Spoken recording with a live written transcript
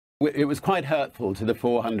It was quite hurtful to the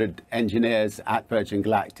 400 engineers at Virgin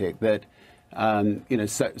Galactic that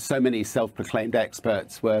so many self-proclaimed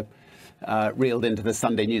experts were reeled into the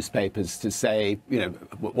Sunday newspapers to say,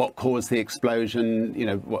 what caused the explosion,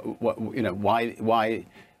 why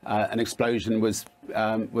an explosion was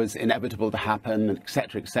inevitable to happen,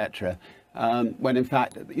 etc., etc. When in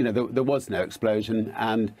fact, there was no explosion,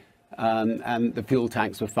 and the fuel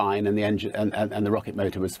tanks were fine, and the engine and the rocket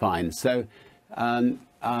motor was fine. So.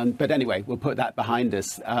 But anyway, we'll put that behind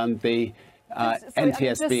us. The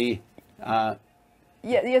NTSB.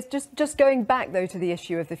 Yes, just going back, though, to the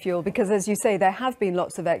issue of the fuel, because, as you say, there have been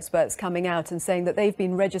lots of experts coming out and saying that they've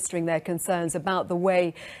been registering their concerns about the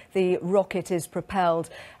way the rocket is propelled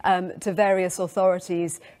to various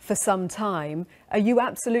authorities for some time. Are you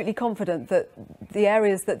absolutely confident that the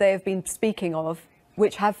areas that they have been speaking of,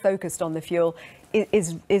 which have focused on the fuel,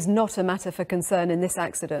 is not a matter for concern in this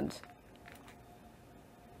accident?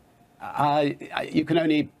 You can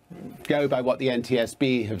only go by what the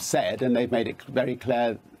NTSB have said, and they've made it very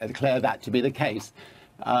clear that to be the case.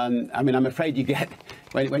 I mean, I'm afraid you get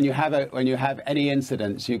when you have any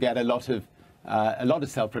incidents, you get a lot of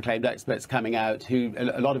self-proclaimed experts coming out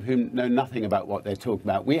a lot of whom know nothing about what they're talking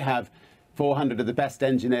about. We have 400 of the best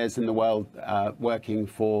engineers in the world working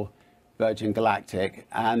for Virgin Galactic,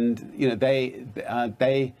 and they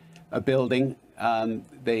are building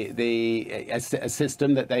a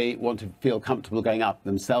system that they want to feel comfortable going up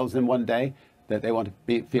themselves in one day, that they want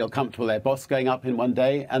to feel comfortable their boss going up in one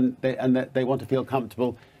day, and that they want to feel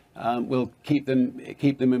comfortable will keep them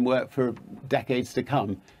in work for decades to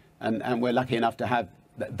come. And we're lucky enough to have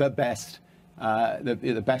the best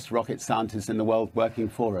rocket scientists in the world working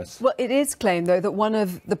for us. Well, it is claimed, though, that one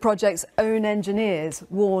of the project's own engineers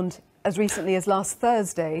warned as recently as last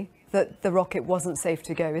Thursday that the rocket wasn't safe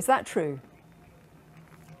to go. Is that true?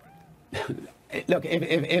 Look,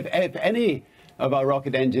 if any of our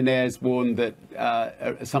rocket engineers warned that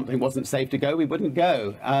something wasn't safe to go, we wouldn't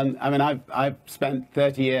go. I mean, I've spent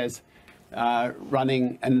 30 years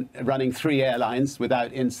running 3 airlines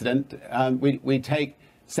without incident. We take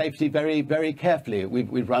safety very, very carefully.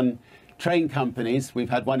 We've run train companies. We've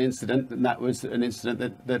had one incident, and that was an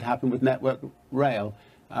incident that happened with Network Rail.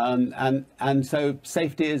 And so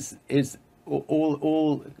safety is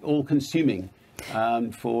all consuming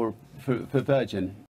for Virgin.